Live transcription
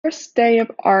First day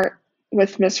of art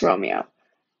with Miss Romeo.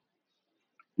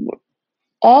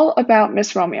 All about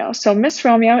Miss Romeo. So Miss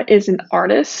Romeo is an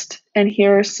artist, and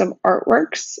here are some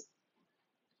artworks.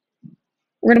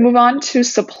 We're going to move on to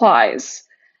supplies.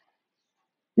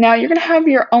 Now you're going to have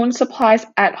your own supplies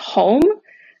at home.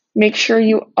 Make sure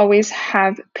you always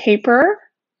have paper,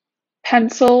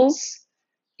 pencils,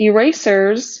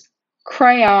 erasers,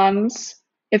 crayons.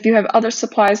 If you have other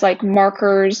supplies like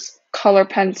markers, color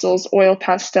pencils, oil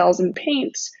pastels, and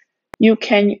paints, you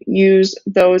can use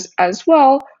those as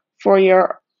well for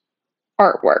your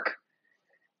artwork.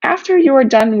 After you are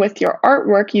done with your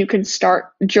artwork, you can start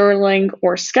journaling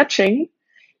or sketching.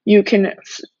 You can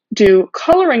do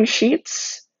coloring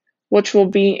sheets, which will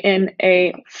be in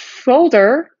a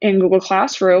folder in Google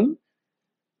Classroom.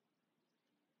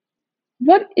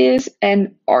 What is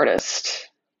an artist?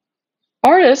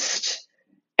 Artists,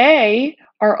 A,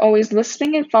 are always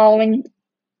listening and following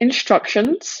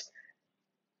instructions,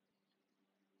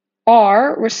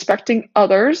 R, respecting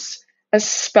others,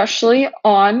 especially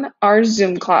on our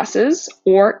Zoom classes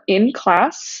or in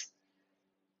class.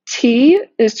 T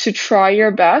is to try your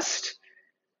best.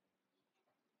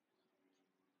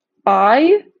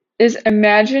 I is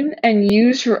imagine and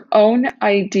use your own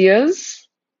ideas.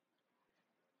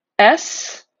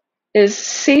 S is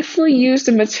safely use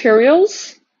the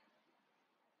materials.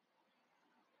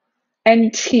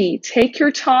 And T, take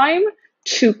your time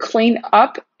to clean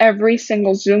up every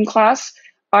single Zoom class.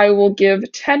 I will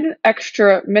give 10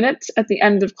 extra minutes at the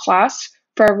end of class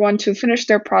for everyone to finish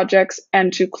their projects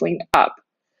and to clean up.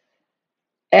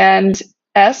 And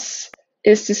S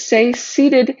is to stay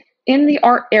seated in the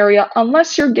art area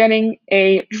unless you're getting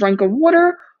a drink of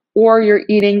water or you're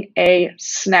eating a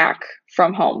snack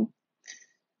from home.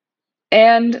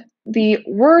 And the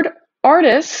word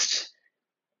artist,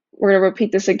 we're going to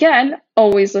repeat this again,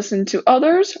 always listen to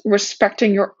others,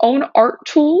 respecting your own art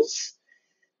tools,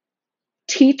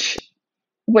 teach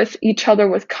with each other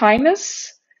with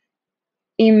kindness,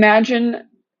 imaginate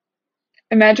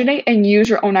and use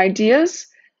your own ideas.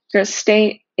 You're going to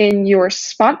stay in your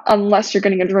spot unless you're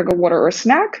getting a drink of water or a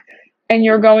snack, and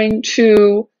you're going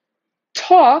to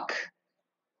talk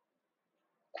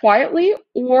quietly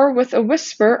or with a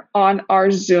whisper on our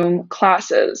Zoom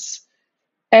classes.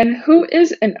 And who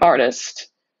is an artist?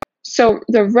 So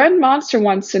the red monster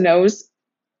wants to know,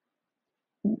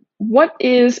 what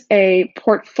is a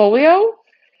portfolio?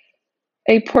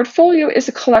 A portfolio is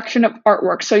a collection of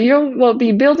artwork. So you will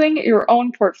be building your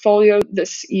own portfolio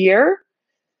this year.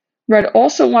 Red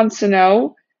also wants to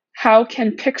know, how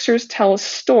can pictures tell a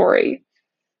story?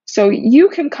 So you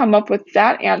can come up with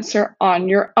that answer on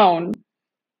your own.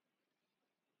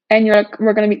 And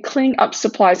we're going to be cleaning up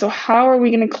supplies. So how are we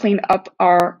going to clean up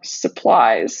our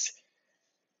supplies?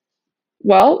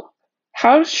 Well,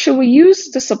 how should we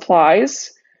use the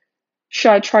supplies?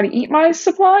 Should I try to eat my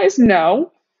supplies?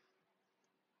 No.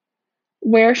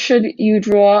 Where should you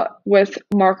draw with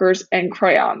markers and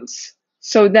crayons?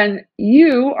 So then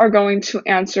you are going to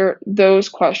answer those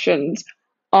questions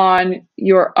on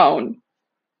your own.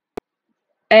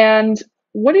 And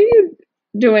what are you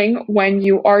doing when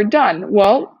you are done?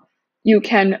 Well, you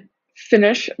can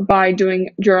finish by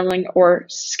doing journaling or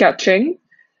sketching.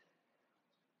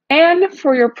 And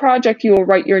for your project, you will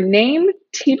write your name,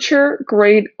 teacher,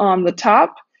 grade on the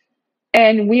top,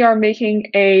 and we are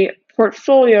making a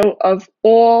portfolio of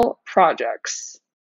all projects.